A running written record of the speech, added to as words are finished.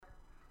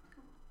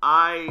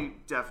I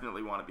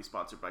definitely want to be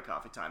sponsored by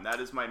Coffee Time. That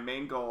is my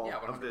main goal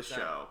of this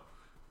show.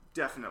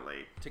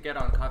 Definitely. To get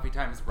on Coffee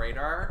Time's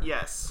radar?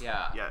 Yes.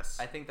 Yeah. Yes.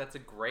 I think that's a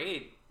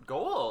great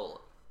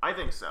goal. I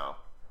think so.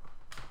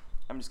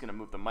 I'm just going to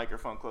move the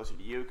microphone closer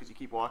to you because you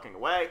keep walking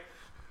away.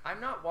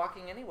 I'm not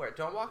walking anywhere.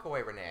 Don't walk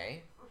away,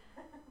 Renee.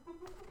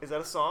 Is that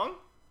a song?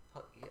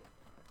 Yeah.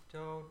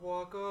 Don't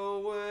walk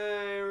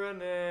away,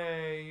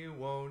 Renee. You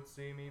won't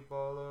see me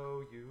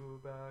follow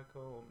you back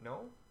home.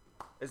 No?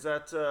 Is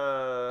that,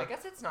 I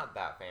guess it's not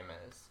that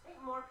famous. I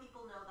think more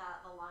people know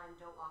that the line,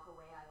 "Don't walk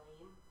away,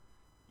 Eileen."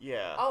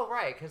 Yeah. Oh,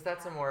 right, because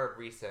that's a more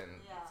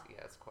recent...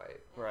 Yeah. It's quite...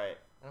 Right.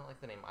 I don't like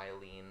the name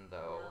Eileen,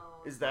 though.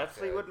 No. Is that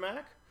Fleetwood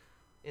Mac?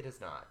 It is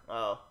not.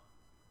 Oh.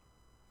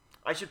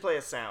 I should play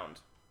a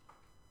sound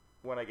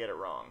when I get it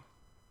wrong.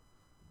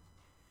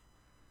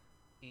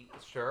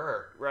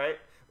 Sure. Right?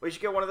 We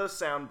should get one of those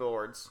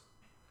soundboards,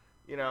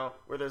 you know,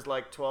 where there's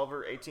like 12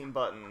 or 18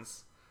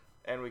 buttons,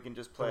 and we can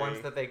just play... The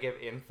ones that they give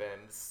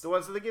infants. The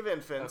ones that they give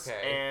infants,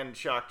 okay. And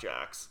shock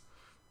jocks.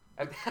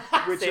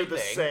 Which are the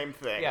same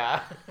thing.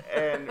 Yeah.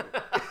 And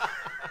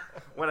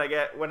when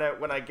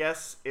I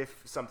guess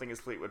if something is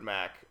Fleetwood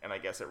Mac and I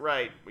guess it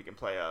right, we can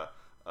play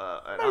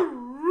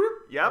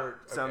Yep,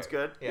 sounds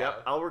good. Yeah.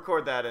 Yep, I'll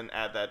record that and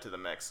add that to the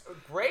mix.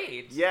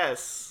 Great.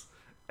 Yes.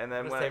 And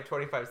then I'm gonna save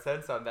 25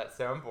 cents on that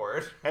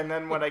soundboard. And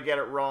then when I get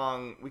it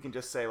wrong, we can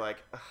just say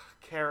like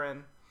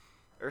Karen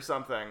or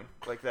something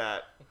like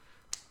that.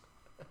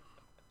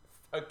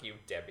 Fuck you,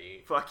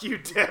 Debbie. Fuck you,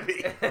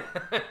 Debbie.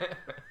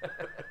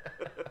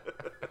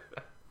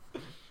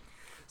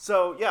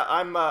 So yeah,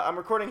 I'm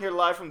recording here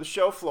live from the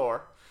show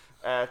floor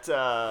at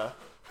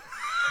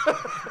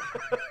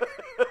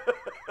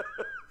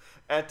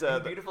at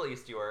beautiful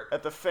East York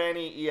at the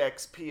Fanny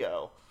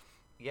EXPO.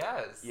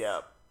 Yes.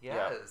 Yep.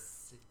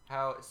 Yes.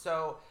 How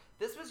so?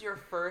 This was your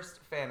first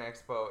Fan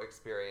Expo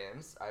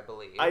experience, I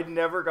believe. I'd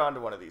never gone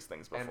to one of these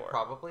things before. And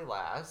probably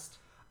last.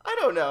 I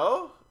don't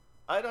know.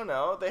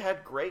 They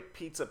had great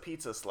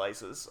pizza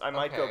slices. I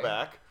might go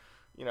back,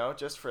 you know,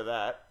 just for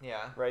that.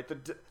 Yeah. Right?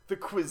 The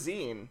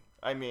cuisine,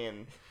 I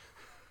mean,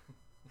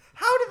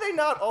 how did they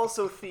not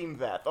also theme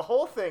that? The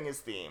whole thing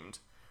is themed,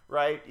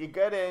 right? You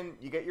get in,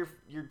 you get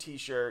your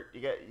t-shirt,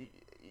 you get,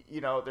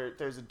 you know,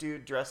 there's a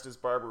dude dressed as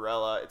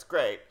Barbarella. It's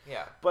great.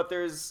 Yeah. But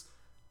there's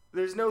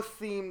no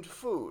themed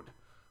food.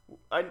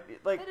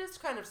 It is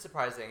kind of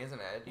surprising, isn't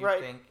it? You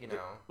think, you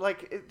know,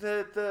 like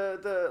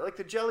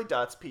the Jelly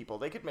Dots people,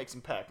 they could make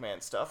some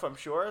Pac-Man stuff. I'm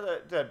sure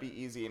that'd be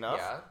easy enough.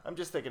 Yeah. I'm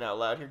just thinking out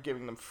loud here,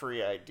 giving them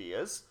free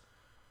ideas.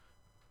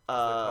 They're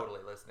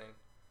totally listening.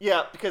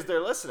 Yeah, because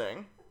they're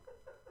listening.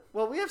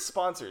 Well, we have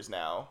sponsors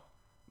now,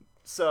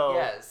 so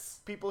yes,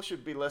 people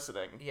should be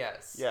listening.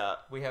 Yes. Yeah.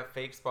 We have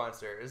fake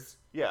sponsors.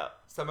 Yeah.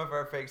 Some of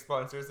our fake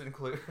sponsors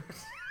include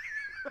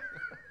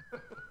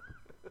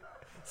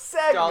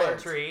Segment. Dollar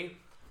Tree.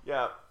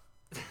 Yeah.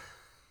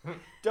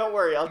 Don't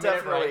worry, I'll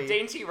definitely...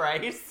 Dainty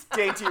Rice.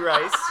 Dainty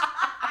Rice.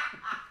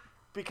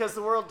 Because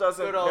the world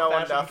doesn't know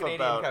enough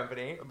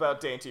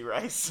about Dainty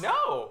Rice.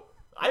 No.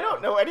 I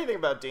don't know anything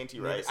about Dainty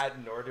Rice.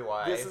 Nor do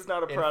I. This is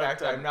not a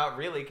product. In fact, I'm not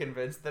really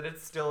convinced that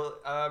it's still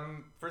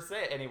for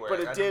sale anywhere.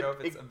 But I don't know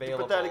if it's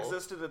available. But that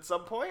existed at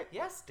some point?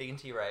 Yes,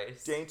 Dainty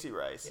Rice. Dainty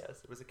Rice.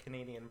 Yes, it was a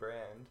Canadian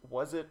brand.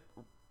 Was it...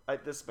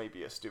 this may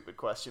be a stupid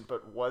question,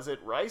 but was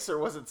it rice or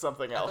was it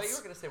something else? I thought you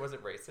were going to say, was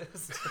it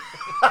racist?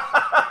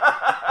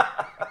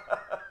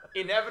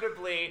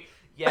 Inevitably,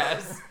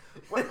 yes.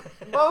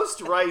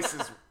 Most rice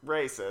is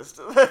racist.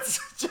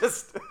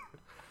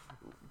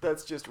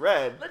 That's just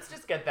red. Let's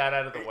just get that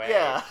out of the way.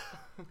 Yeah.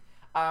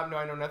 No,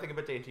 I know nothing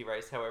about Dainty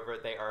Rice. However,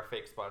 they are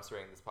fake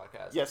sponsoring this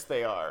podcast. Yes,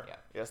 they are. Yeah.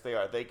 Yes, they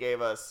are. They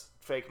gave us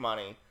fake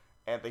money,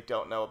 and they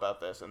don't know about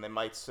this, and they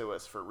might sue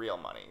us for real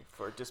money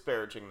for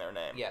disparaging their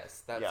name.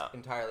 Yes, that's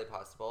entirely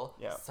possible.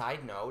 Yeah.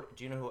 Side note,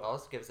 do you know who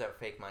else gives out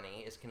fake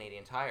money is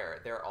Canadian Tire.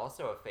 They're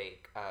also a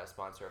fake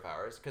sponsor of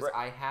ours, because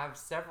I have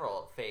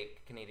several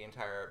fake Canadian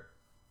Tire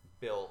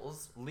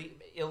bills.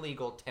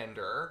 Illegal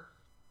tender.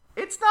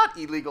 It's not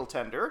illegal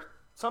tender.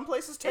 Some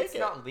places take it. It's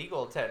not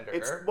legal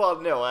tender.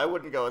 Well, no, I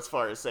wouldn't go as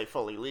far as say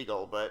fully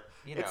legal, but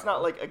it's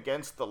not like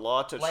against the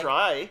law to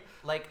try.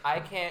 Like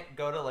I can't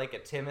go to like a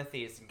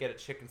Timothy's and get a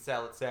chicken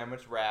salad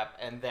sandwich wrap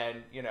and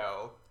then, you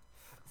know,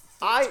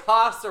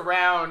 toss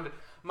around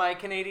my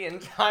Canadian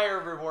Tire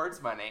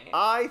rewards money.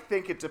 I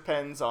think it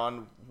depends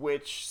on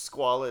which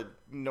squalid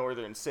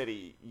northern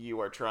city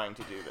you are trying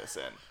to do this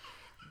in.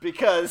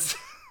 Because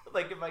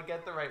like if I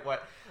get the right one.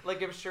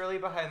 Like if Shirley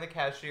behind the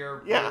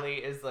cashier really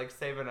is like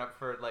saving up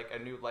for like a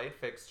new light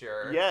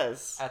fixture.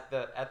 Yes. At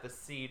the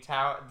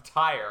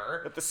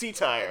tire. At the C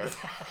tire.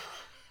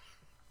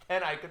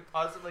 And I could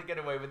possibly get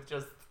away with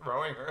just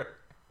throwing her.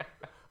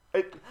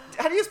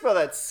 How do you spell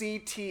that?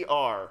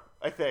 CTR,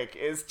 I think,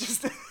 is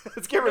just...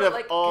 let's get rid of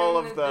all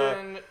of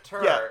the...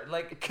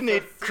 Like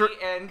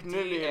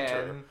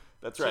CNDN.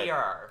 That's right.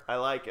 TR. I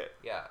like it.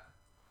 Yeah.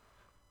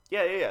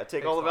 Yeah.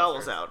 Take all the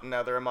vowels out, and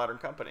now they're a modern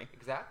company.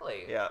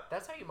 Exactly. Yeah.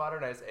 That's how you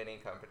modernize any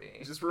company.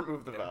 You just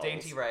remove the vowels.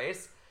 Dainty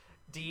Rice.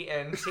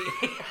 DNT.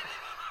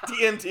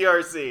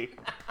 DNTRC.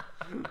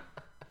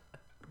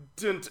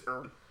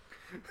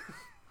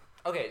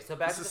 Okay, so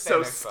back This to the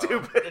is so fan expo.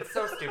 stupid. It's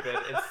so stupid.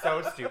 It's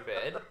so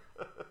stupid.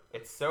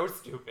 It's so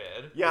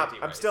stupid. Yeah, Dainty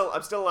I'm Rice.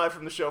 still live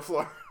from the show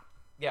floor.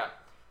 Yeah.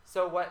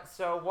 So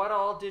what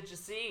all did you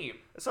see?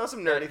 I saw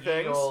some nerdy At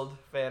things. Ye Old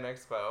Fan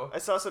Expo. I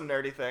saw some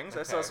nerdy things.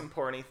 I saw Okay. some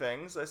porny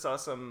things. I saw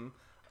some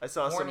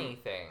Horny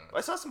things.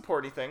 I saw some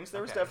porny things.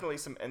 There was Okay. definitely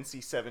some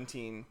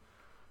NC-17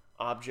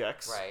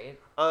 objects. Right.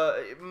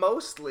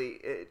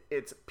 Mostly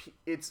it's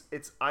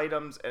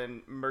items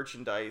and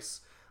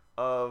merchandise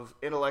of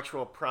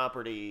intellectual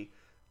property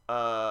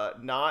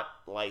not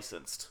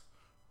licensed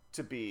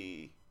to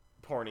be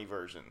porny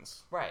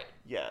versions. Right.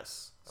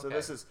 Yes. So Okay.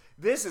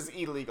 this is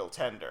illegal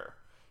tender,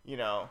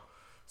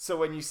 So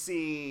when you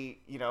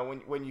see,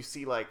 when you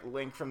see like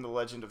Link from The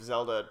Legend of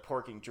Zelda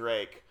porking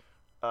Drake,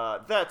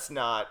 that's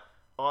not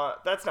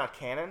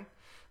canon.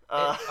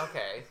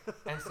 Okay.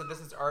 And so this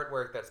is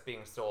artwork that's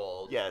being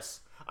sold. Yes.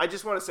 I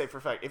just want to say for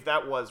a fact, if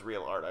that was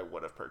real art, I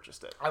would have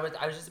purchased it. I was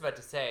just about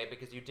to say,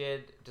 because you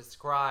did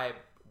describe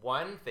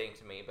one thing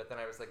to me, but then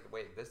I was like,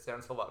 wait, this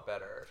sounds a lot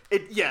better.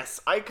 Yes,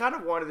 I kind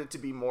of wanted it to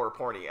be more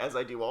porny, as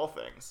I do all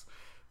things.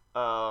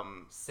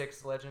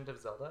 6 Legend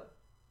of Zelda?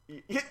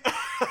 Yeah.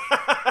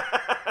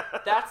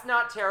 That's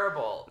not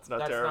terrible. That's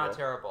not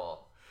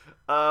terrible.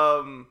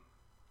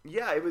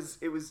 Yeah, it was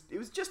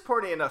just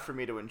porny enough for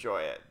me to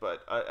enjoy it, but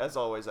as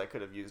always, I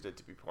could have used it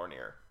to be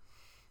pornier.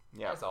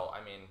 Yeah. As all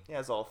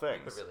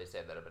things. You could really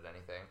say that about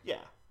anything.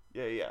 Yeah.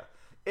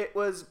 It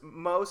was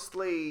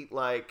mostly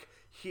like,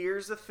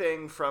 here's a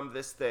thing from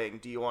this thing.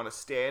 Do you want to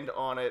stand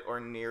on it or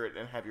near it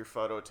and have your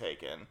photo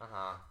taken?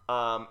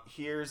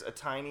 Here's a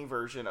tiny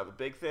version of a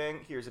big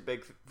thing. Here's a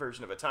big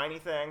version of a tiny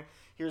thing.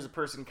 Here's a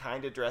person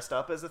kind of dressed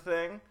up as a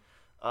thing.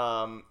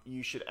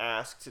 You should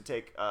ask to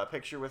take a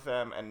picture with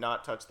them and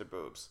not touch their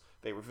boobs.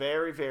 They were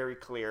very, very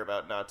clear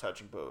about not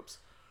touching boobs.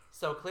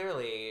 So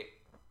clearly,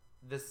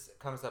 this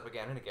comes up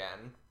again and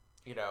again.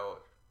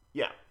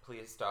 Yeah.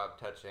 Please stop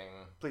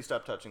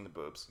touching the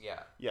boobs.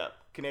 Yeah. Yeah.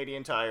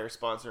 Canadian Tire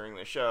sponsoring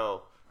the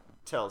show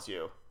tells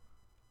you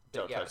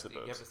don't touch the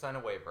boobs. You have to sign a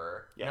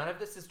waiver. Yeah. None of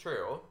this is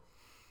true,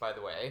 by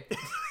the way.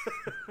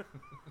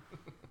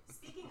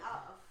 Speaking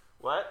of,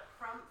 What?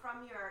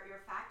 from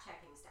your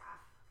fact-checking staff.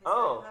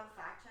 Oh. You have a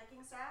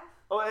fact-checking staff?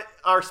 Oh,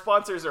 our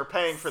sponsors are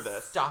paying for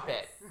this. Stop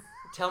it.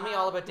 Tell me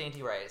all about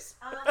Dainty Rice.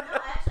 No,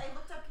 actually, I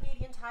looked up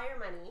Canadian Tire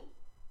Money,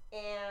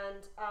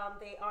 and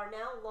they are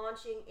now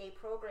launching a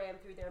program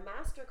through their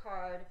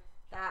MasterCard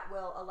that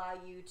will allow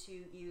you to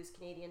use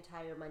Canadian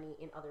Tire Money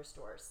in other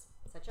stores,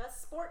 such as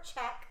Sport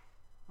Check,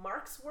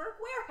 Mark's Work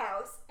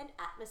Warehouse, and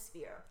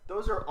Atmosphere.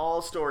 Those are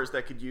all stores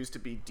that could use to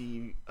be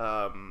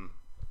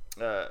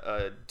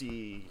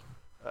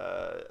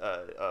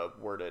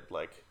worded,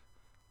 like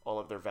all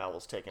of their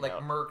vowels taken Like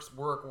out. Merck's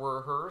Work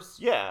Warehouse?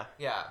 Yeah.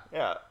 Yeah.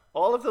 Yeah.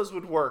 All of those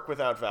would work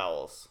without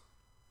vowels.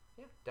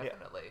 Yeah,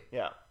 definitely.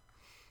 Yeah.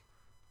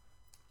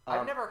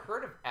 I've never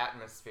heard of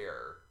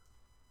Atmosphere.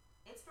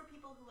 It's for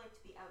people who like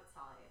to be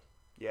outside.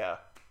 Yeah.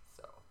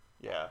 So.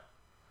 Yeah.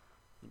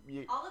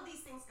 All of these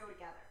things go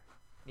together.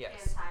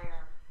 Yes.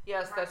 Tire.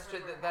 Yes, that's Mark's true.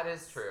 Work That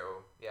Warehouse. is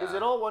true. Yeah. Is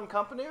it all one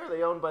company, or are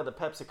they owned by the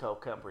PepsiCo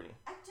company?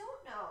 I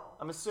don't know.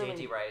 I'm assuming.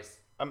 Dainty Rice.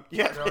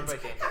 Yeah. They're owned by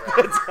Dainty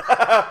Rice.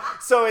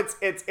 So it's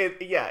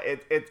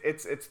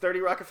 30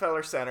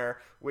 Rockefeller Center,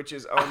 which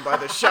is owned by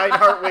the Shine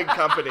Hartwig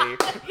Company,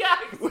 Yeah.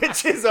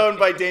 which is owned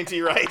by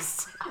Dainty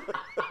Rice.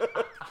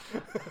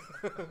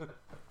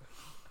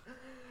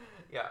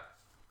 Yeah.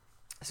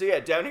 So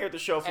yeah, down here at the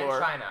show floor.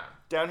 And China.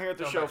 Down here at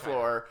the Owned show by China.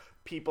 floor,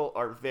 people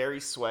are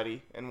very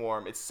sweaty and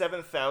warm. It's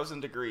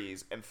 7,000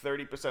 degrees, and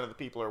 30% of the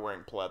people are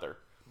wearing pleather.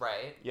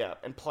 Right. Yeah,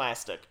 and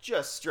plastic,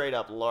 just straight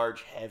up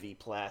large, heavy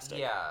plastic.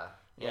 Yeah.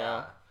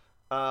 Yeah.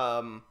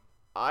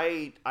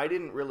 I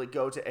didn't really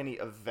go to any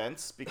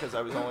events because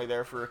I was only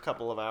there for a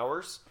couple of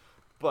hours,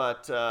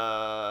 but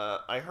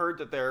I heard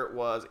that there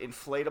was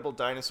inflatable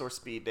dinosaur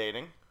speed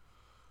dating,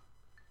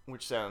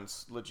 which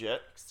sounds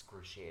legit.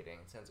 Excruciating.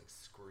 It sounds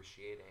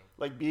excruciating.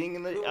 Like being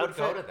in the Who would outfit,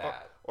 go to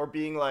that? or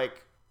being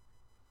like,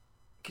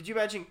 could you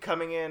imagine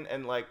coming in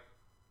and like,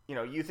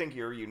 you think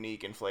you're a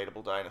unique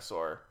inflatable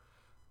dinosaur,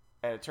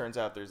 and it turns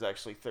out there's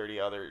actually 30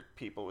 other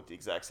people with the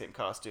exact same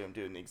costume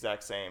doing the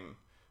exact same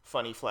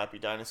funny flappy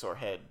dinosaur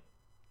head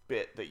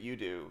bit that you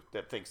do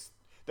that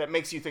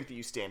makes you think that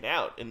you stand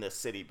out in this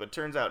city, but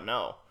turns out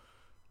no.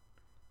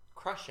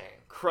 Crushing.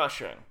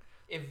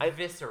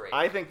 Eviscerate.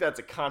 I think that's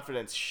a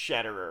confidence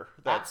shatterer.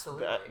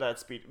 Absolutely. That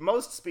speed.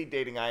 Most speed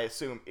dating, I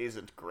assume,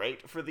 isn't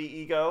great for the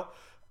ego.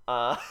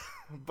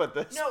 But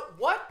this. No,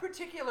 what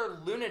particular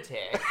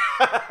lunatic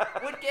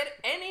would get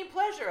any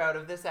pleasure out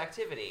of this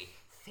activity?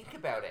 Think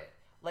about it.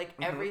 Like,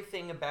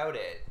 everything about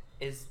it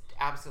is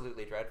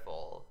absolutely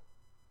dreadful.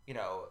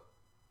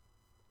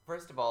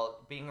 First of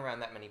all, being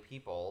around that many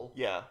people.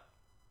 Yeah.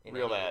 In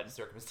real any bad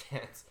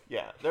circumstance.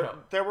 Yeah.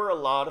 There were a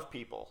lot of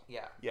people.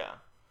 Yeah. Yeah.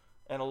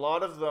 And a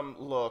lot of them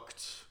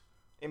looked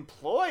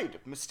employed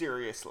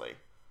mysteriously.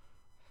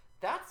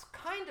 That's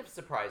kind of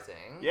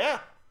surprising. Yeah.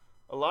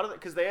 A lot of it,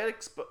 because they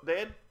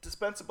had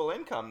dispensable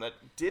income that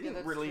didn't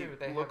that's really true.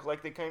 They look have-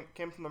 like they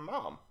came from their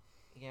mom.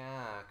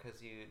 Yeah,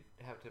 because you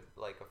have to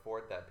like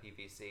afford that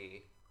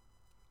PVC.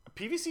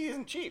 PVC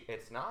isn't cheap.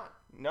 It's not.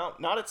 No,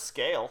 not at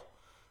scale.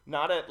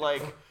 Not at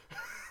like.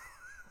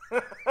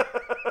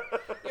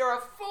 You're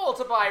a fool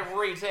to buy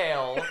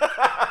retail.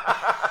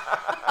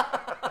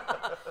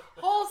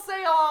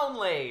 Wholesale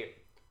only.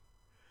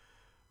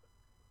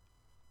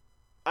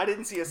 I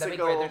didn't see a That'd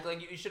single. be great. There's,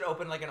 like, you should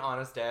open like an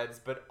Honest Ed's,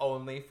 but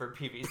only for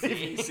PVC.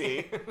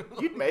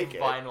 PVC. You'd make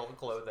it. Vinyl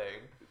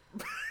clothing.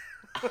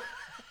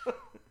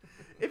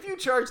 If you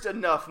charged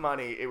enough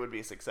money, it would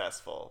be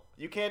successful.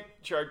 You can't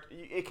charge.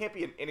 It can't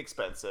be an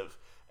inexpensive,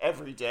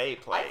 everyday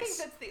place. I think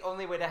that's the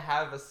only way to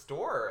have a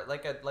store,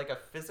 like a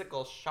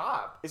physical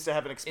shop. Is to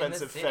have an In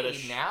expensive the city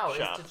fetish now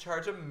shop. is to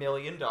charge $1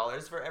 million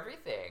for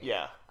everything.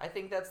 Yeah. I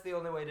think that's the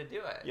only way to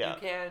do it. Yeah.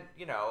 You can't,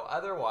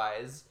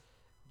 otherwise,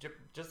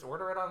 just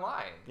order it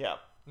online. Yeah.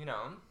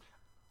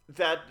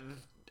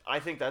 I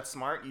think that's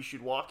smart. You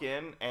should walk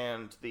in,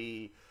 and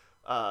the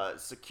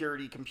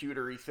security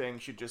computery thing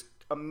should just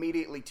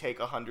immediately take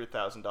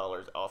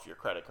 $100,000 off your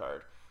credit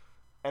card,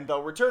 and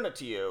they'll return it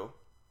to you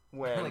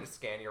when like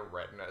scan your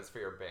retinas for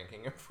your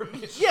banking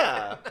information.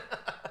 Yeah.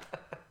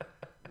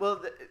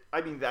 Well, I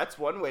mean, that's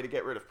one way to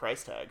get rid of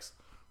price tags.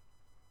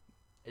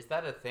 Is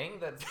that a thing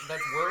that's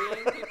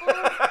worrying people?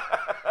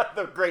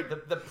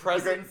 the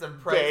presence of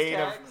price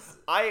tags.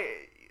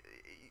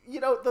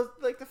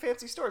 The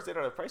fancy stores, they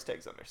don't have price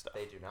tags on their stuff.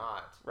 They do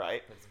not.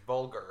 Right? It's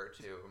vulgar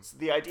too. So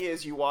the idea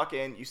is you walk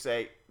in, you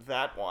say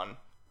that one,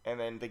 and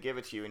then they give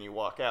it to you and you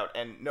walk out,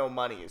 and no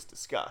money is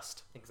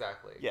discussed.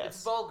 Exactly. Yes.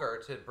 It's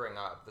vulgar to bring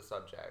up the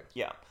subject.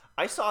 Yeah.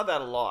 I saw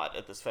that a lot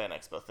at this Fan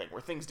Expo thing,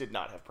 where things did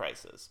not have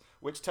prices,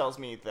 which tells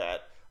me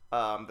that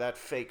that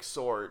fake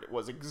sword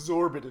was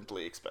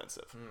exorbitantly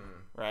expensive,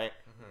 right?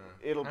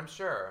 Mm-hmm. I'm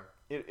sure.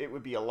 It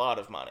would be a lot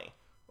of money,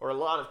 or a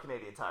lot of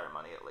Canadian Tire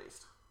money at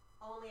least.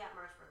 Only at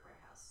Marshburg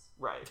Warehouse.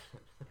 Right.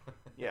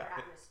 Yeah. Or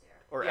Atmosphere.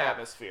 Or Yeah,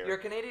 Atmosphere. Your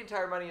Canadian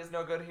Tire money is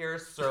no good here,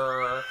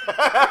 sir.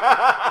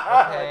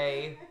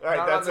 Okay. All right,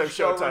 Not that's on the our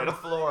show showroom title.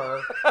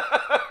 Floor.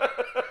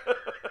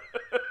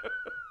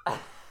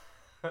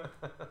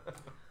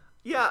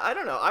 Yeah, I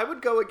don't know. I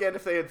would go again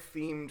if they had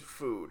themed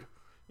food.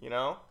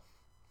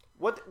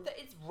 What?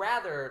 It's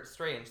rather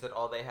strange that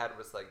all they had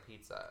was like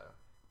pizza.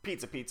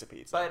 Pizza.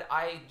 But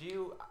I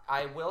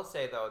will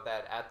say though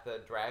that at the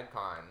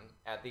DragCon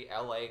at the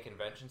LA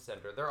Convention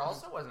Center, there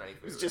also wasn't any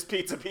food. It's just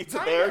pizza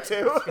Kinda. there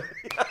too.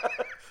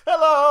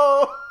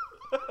 Hello.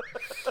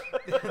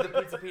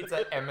 The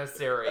pizza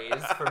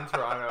emissaries from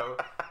Toronto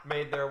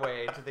made their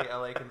way to the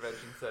LA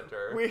Convention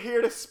Center. We're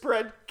here to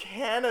spread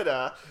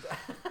Canada.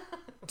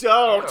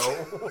 Don't.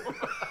 No.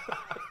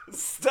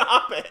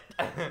 Stop it.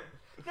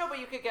 No, but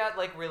you could get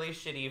like really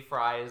shitty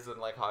fries and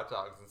like hot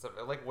dogs and stuff.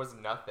 It like was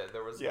nothing.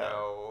 There was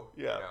no.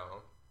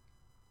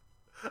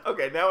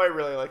 Okay, now I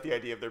really like the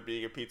idea of there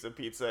being a pizza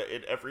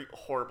in every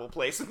horrible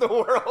place in the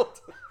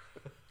world.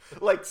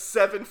 Like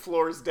 7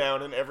 floors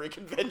down in every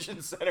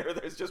convention center,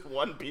 there's just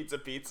one pizza.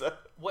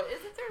 What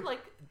isn't there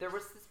like? There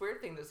was this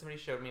weird thing that somebody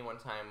showed me one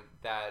time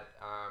that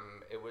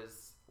it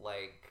was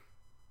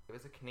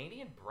a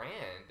Canadian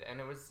brand, and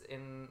it was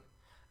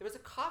a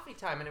coffee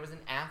time, and it was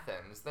in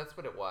Athens. That's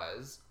what it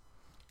was.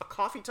 A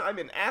coffee time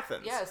in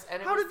Athens? Yes,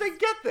 and how did they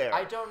get there?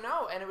 I don't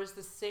know, and it was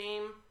the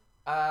same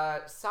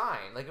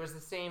sign, like it was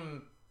the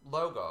same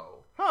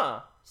logo.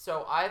 Huh.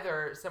 So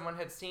either someone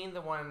had seen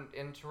the one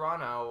in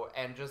Toronto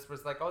and just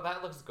was like, oh,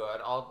 that looks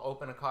good, I'll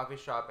open a coffee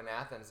shop in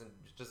Athens and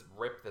just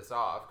rip this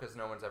off because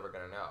no one's ever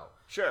going to know.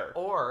 Sure.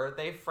 Or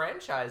they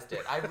franchised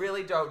it. I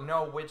really don't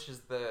know which is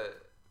the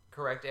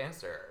correct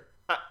answer.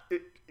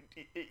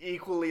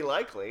 Equally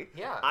likely.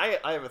 Yeah. I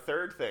have a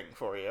third thing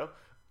for you.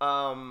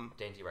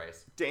 Dainty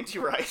rice. Dainty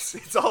rice.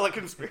 It's all a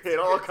conspiracy. It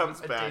all comes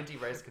a back. Dainty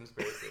rice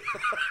conspiracy.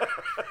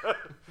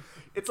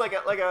 It's like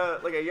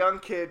a young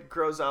kid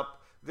grows up.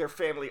 Their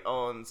family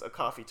owns a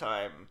coffee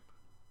time,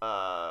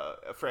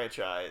 a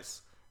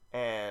franchise,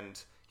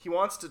 and he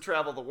wants to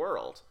travel the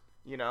world.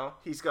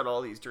 He's got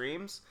all these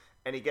dreams,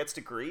 and he gets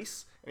to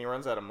Greece, and he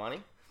runs out of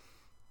money,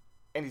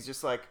 and he's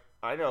just like,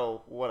 I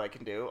know what I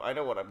can do. I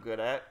know what I'm good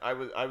at. I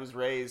was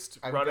raised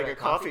running a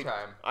coffee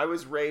time. I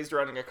was raised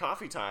running a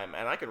coffee time,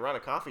 and I can run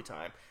a coffee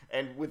time.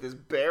 And with his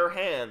bare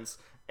hands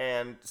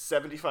and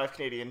 75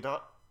 Canadian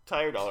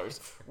Tire dollars,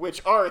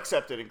 which are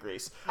accepted in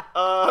Greece.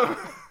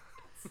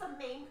 It's the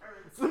main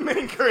currency. It's the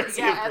main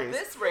currency of Greece. At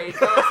this rate,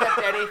 they'll accept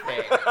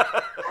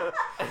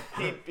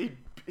anything.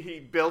 He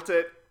built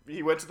it.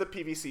 He went to the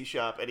PVC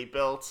shop and he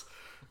built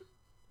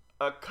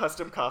a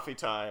custom coffee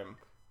time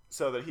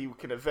so that he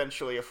can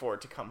eventually afford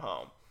to come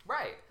home.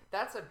 Right.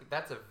 That's a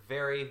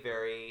very,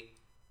 very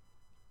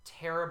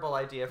terrible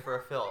idea for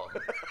a film.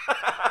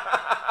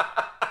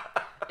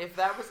 If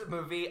that was a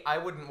movie, I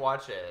wouldn't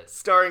watch it.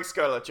 Starring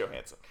Scarlett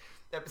Johansson.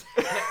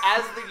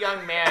 As the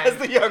young man. As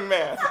the young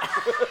man.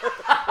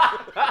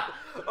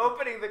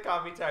 Opening the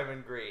coffee time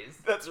in Greece.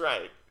 That's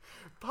right.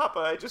 Papa,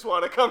 I just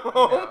want to come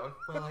home.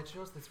 Well, I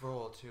chose this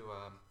role to,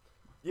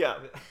 Yeah.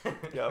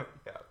 Yeah.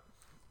 Yeah.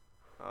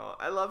 Oh,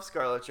 I love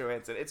Scarlett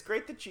Johansson. It's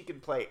great that she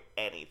can play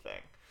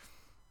anything.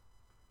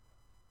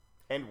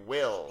 And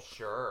will.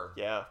 Sure.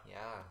 Yeah.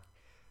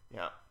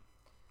 Yeah.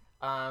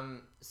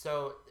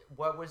 So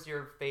what was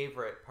your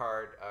favorite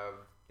part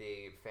of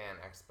the fan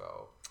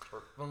expo?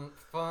 Or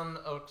fun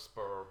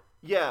expo.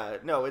 Yeah,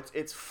 no,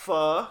 it's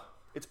pho.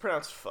 It's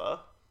pronounced pho.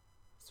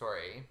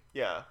 Sorry.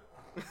 Yeah.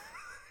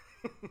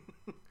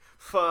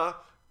 Pho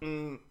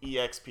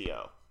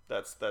EXPO.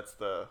 That's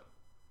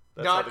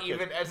Not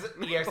even as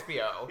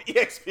EXPO.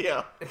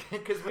 EXPO.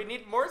 Because we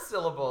need more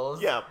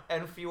syllables. Yeah.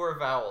 And fewer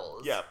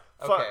vowels. Yeah.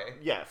 Okay.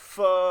 Yeah.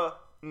 Pho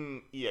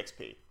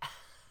EXP.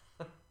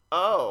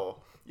 Oh.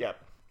 Yeah.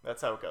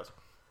 That's how it goes.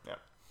 Yeah.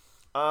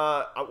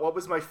 What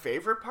was my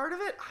favorite part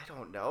of it? I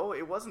don't know.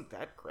 It wasn't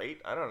that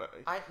great. I don't know.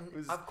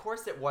 Of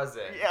course it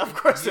wasn't. Yeah, of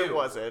course You. it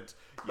wasn't.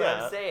 But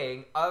Yeah. I'm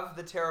saying, of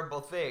the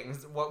terrible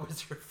things, what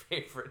was your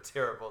favorite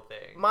terrible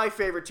thing? My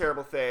favorite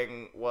terrible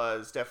thing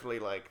was definitely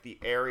like the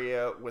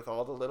area with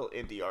all the little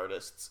indie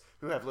artists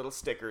who have little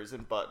stickers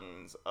and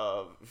buttons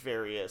of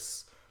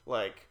various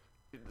like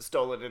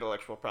stolen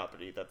intellectual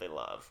property that they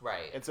love.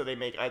 Right. And so they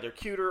make either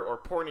cuter or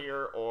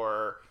pornier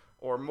or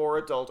more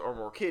adult or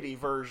more kiddie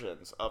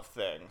versions of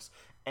things.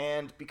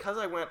 And because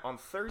I went on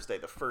Thursday,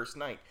 the first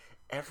night,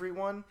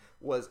 everyone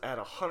was at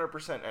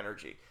 100%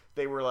 energy.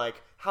 They were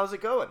like, "How's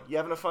it going? You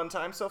having a fun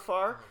time so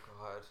far?" Oh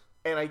God.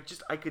 And I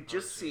could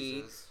just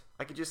Jesus.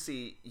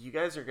 see you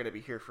guys are going to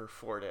be here for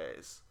 4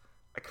 days.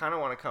 I kind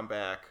of want to come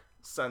back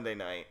Sunday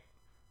night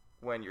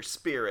when your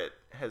spirit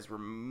has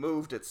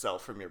removed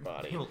itself from your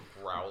body. People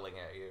growling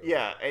at you.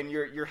 Yeah, and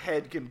your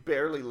head can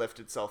barely lift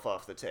itself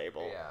off the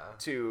table Yeah.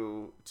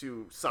 to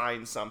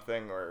sign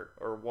something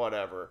or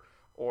whatever,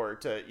 or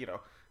to,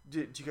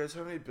 do you guys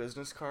have any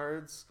business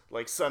cards?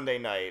 Like Sunday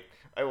night,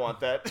 I want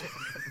that.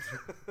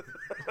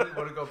 You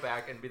want to go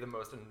back and be the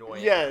most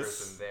annoying Yes.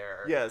 person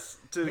there. Yes,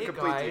 to Hey,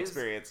 complete the guys.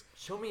 experience.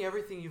 Show me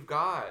everything you've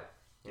got.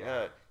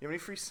 Yeah. You have any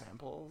free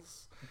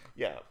samples?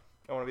 Yeah.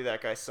 I want to be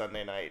that guy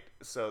Sunday night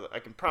so that I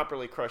can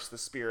properly crush the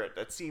spirit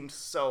that seemed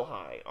so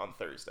high on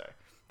Thursday.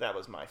 That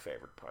was my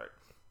favorite part.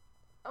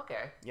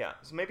 Okay. Yeah.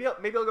 So maybe I'll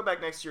go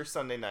back next year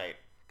Sunday night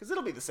because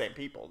it'll be the same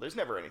people. There's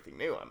never anything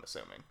new, I'm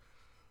assuming.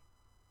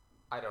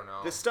 I don't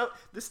know. This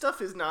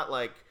stuff is not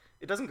like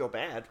it doesn't go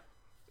bad.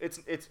 It's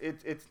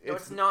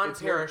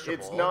non-perishable.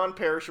 It's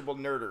non-perishable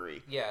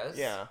nerdery. Yes.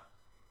 Yeah.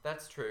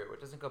 That's true.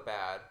 It doesn't go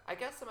bad. I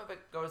guess some of it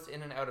goes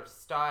in and out of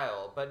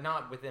style, but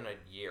not within a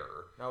year.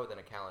 Not within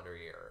a calendar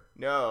year.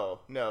 No.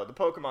 The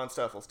Pokemon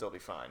stuff will still be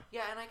fine.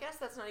 Yeah, and I guess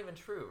that's not even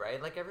true,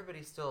 right? Like,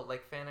 everybody still,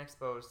 like, Fan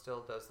Expo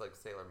still does, like,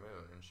 Sailor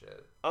Moon and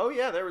shit. Oh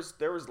yeah, there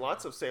was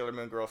lots of Sailor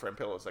Moon girlfriend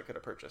pillows I could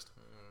have purchased.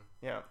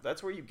 Yeah,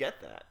 that's where you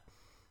get that.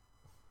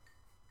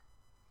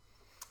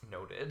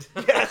 Noted.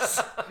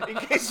 Yes, in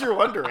case you're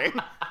wondering.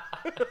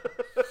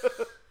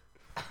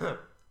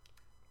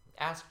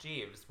 Ask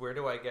Jeeves, where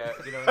do I get,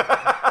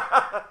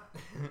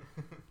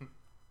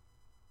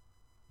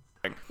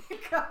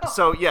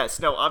 So yes,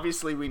 no,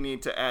 obviously we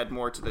need to add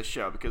more to the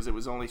show because it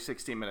was only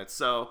 16 minutes.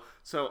 So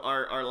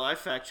our live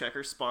fact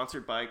checker,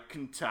 sponsored by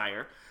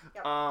Kintyre,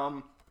 Yep.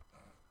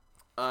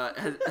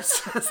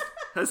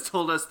 has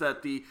told us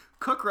that the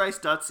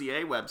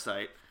cookrice.ca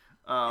website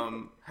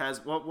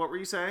has what were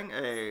you saying?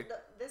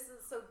 This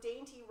is so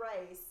Dainty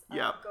Rice.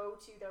 Yep. Go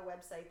to their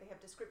website. They have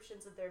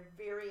descriptions of their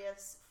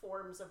various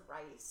forms of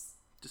rice.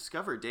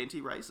 Discover Dainty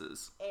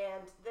Rices.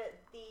 And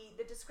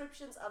the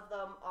descriptions of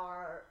them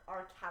are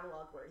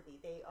catalog worthy.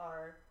 They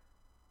are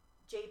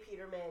J.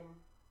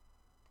 Peterman.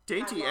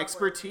 Dainty catalog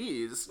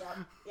expertise.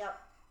 Worthy. Yep.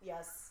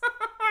 Yes.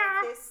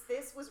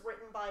 This was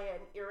written by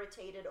an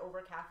irritated,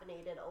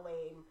 over-caffeinated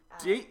Elaine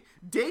at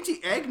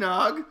Dainty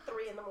eggnog.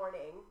 3 in the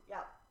morning.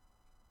 Yep.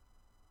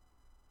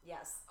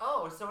 Yes.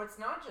 Oh, so it's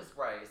not just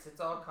rice. It's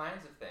all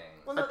kinds of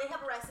things. Well, no, they have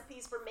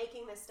recipes for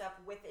making this stuff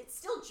with. It's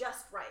still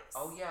just rice.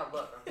 Oh, yeah,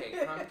 look.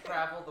 Okay, come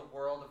travel the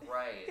world of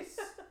rice.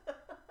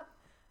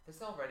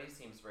 This already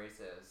seems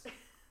racist.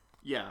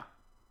 Yeah.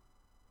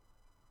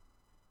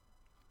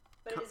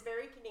 But it is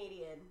very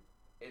Canadian.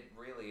 It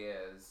really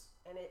is.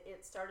 And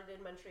it started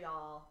in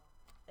Montreal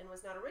and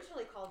was not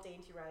originally called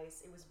Dainty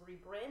Rice. It was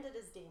rebranded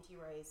as Dainty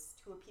Rice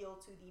to appeal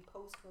to the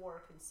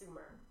post-war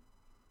consumer.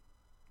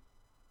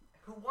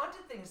 Who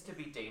wanted things to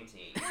be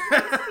dainty.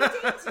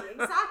 Dainty,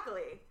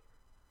 exactly.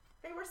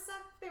 They were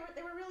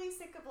really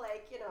sick of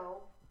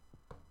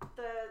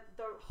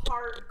the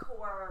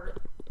hardcore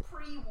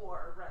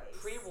pre-war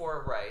rice.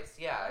 Pre-war rice,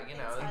 yeah, Things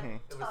had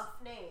it was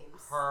tough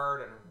names.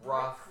 hard and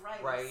rough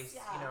Brick rice.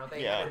 yeah.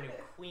 They had a new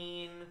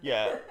queen.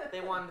 Yeah.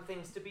 They wanted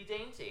things to be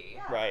dainty.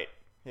 Yeah. Right.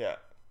 Yeah.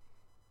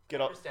 I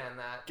understand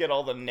that. Get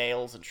all the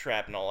nails and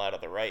shrapnel out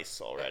of the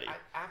rice already.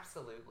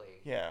 Absolutely.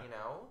 Yeah.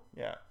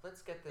 Yeah.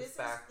 Let's get this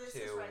back to. This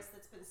is rice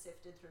that's been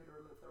sifted through to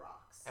remove the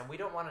rocks. And we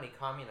don't want any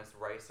communist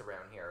rice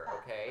around here,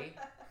 okay?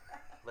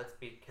 Let's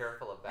be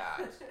careful of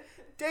that.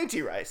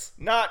 Dainty rice,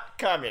 not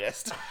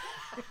communist.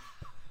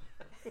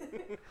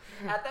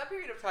 At that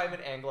period of time in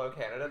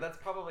Anglo-Canada, that's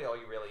probably all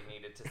you really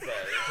needed to say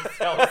to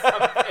sell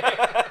something.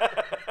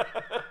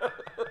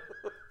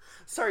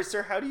 Sorry,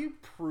 sir, how do you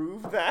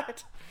prove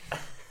that?